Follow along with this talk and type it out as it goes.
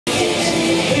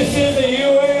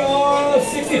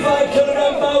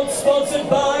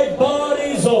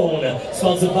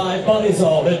sponsored by Bodies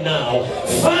All. And now,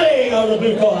 fighting out of the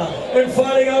blue corner and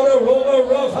fighting out of Roma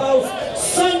Roughhouse,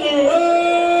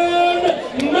 Sunderland,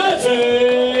 Matty.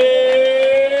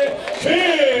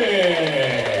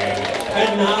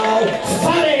 And now,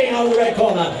 fighting out of the red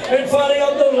corner and fighting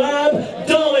out the Lab,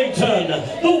 Darlington,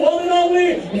 the one and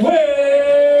only Will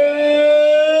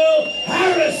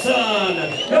Harrison.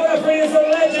 Your referee is the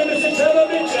legend, Mr. Trevor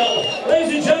Mitchell.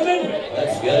 Ladies and gentlemen,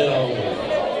 let's get it on.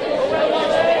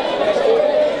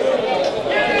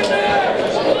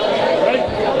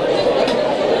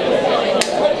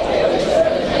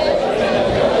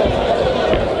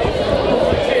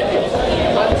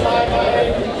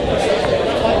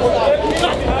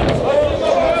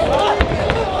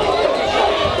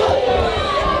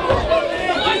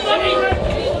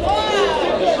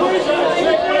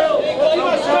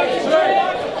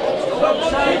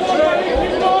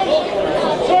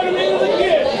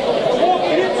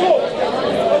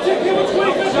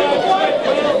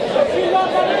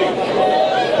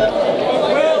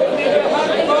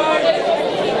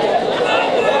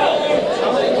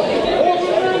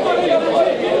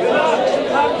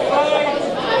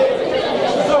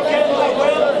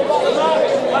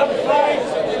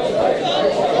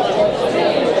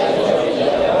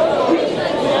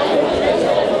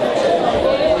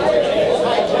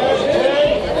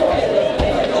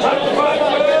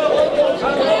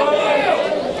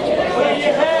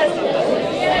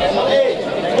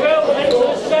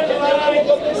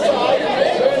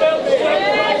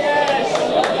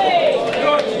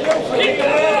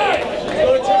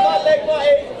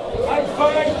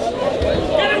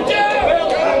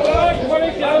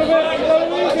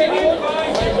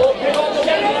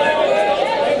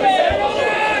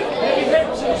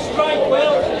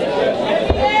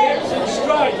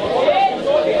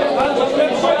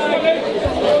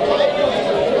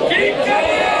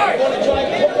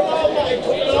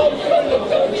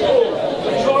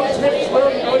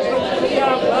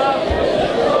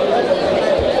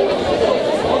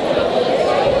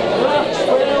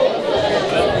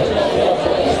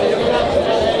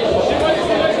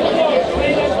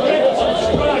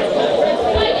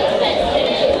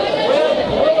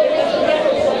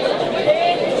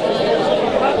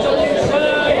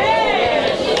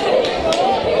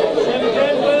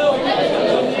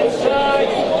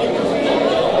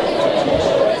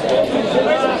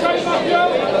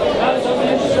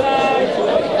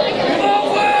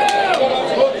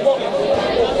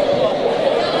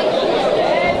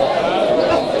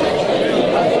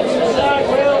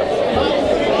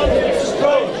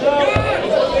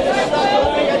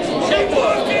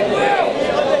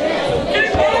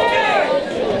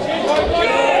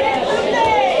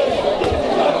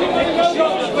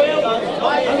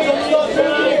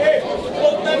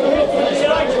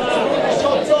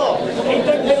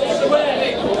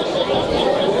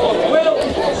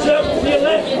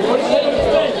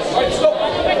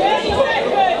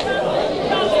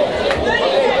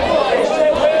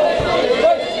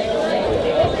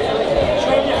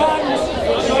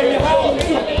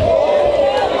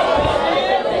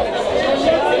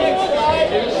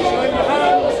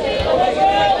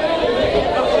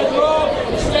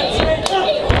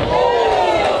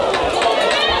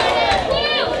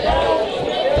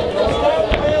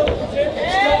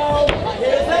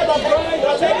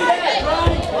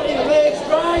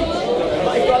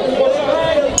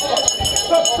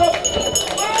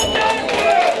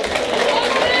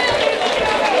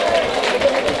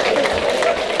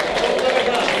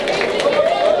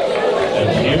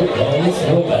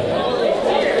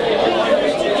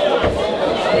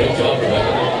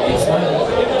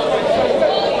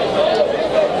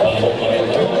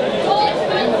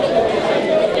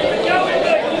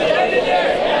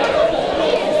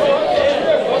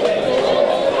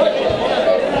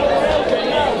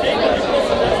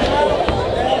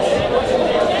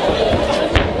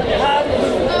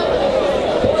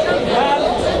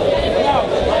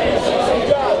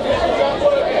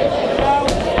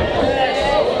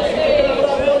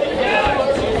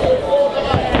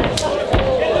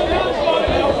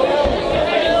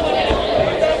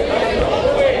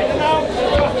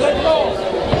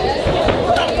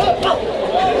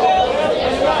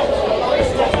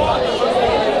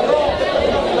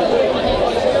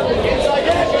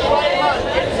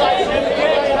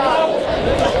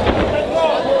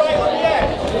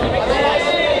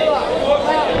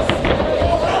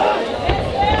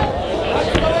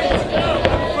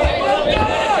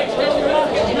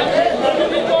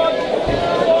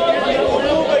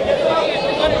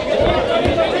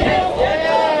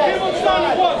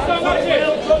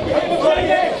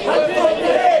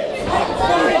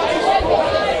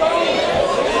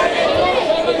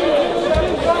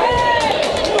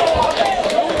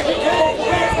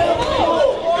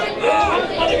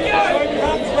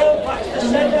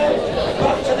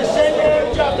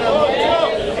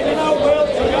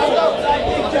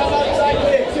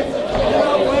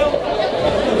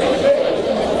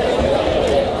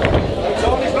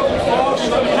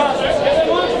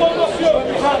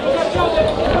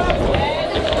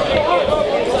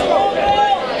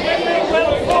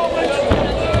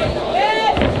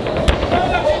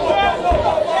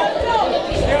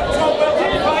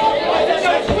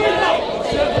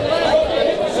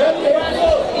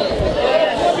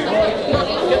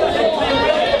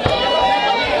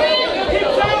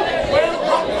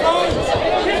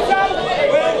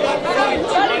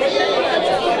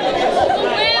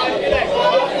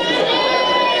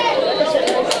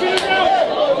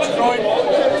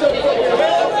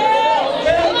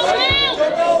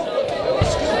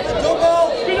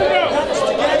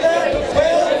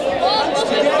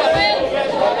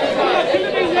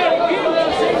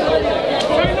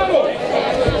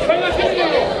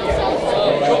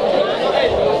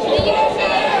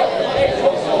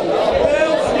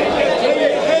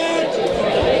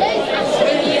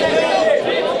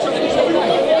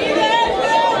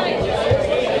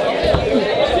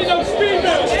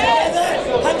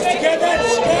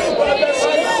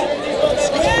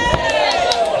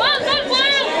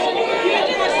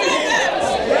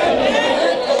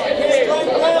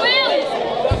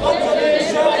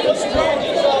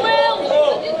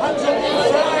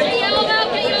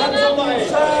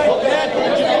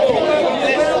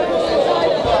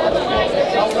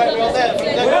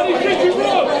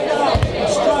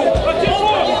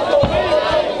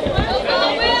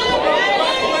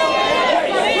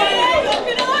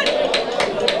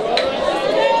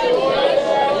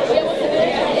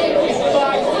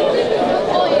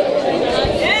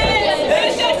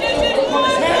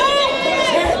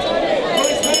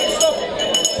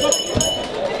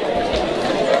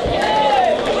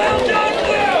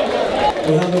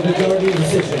 we have a majority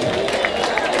decision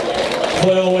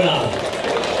for your winner.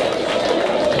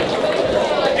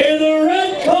 In the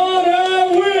red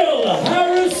corner, Will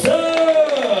Harrison.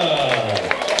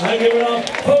 And give it up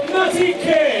for Matty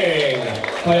King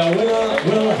for your winner,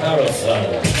 Will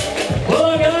Harrison.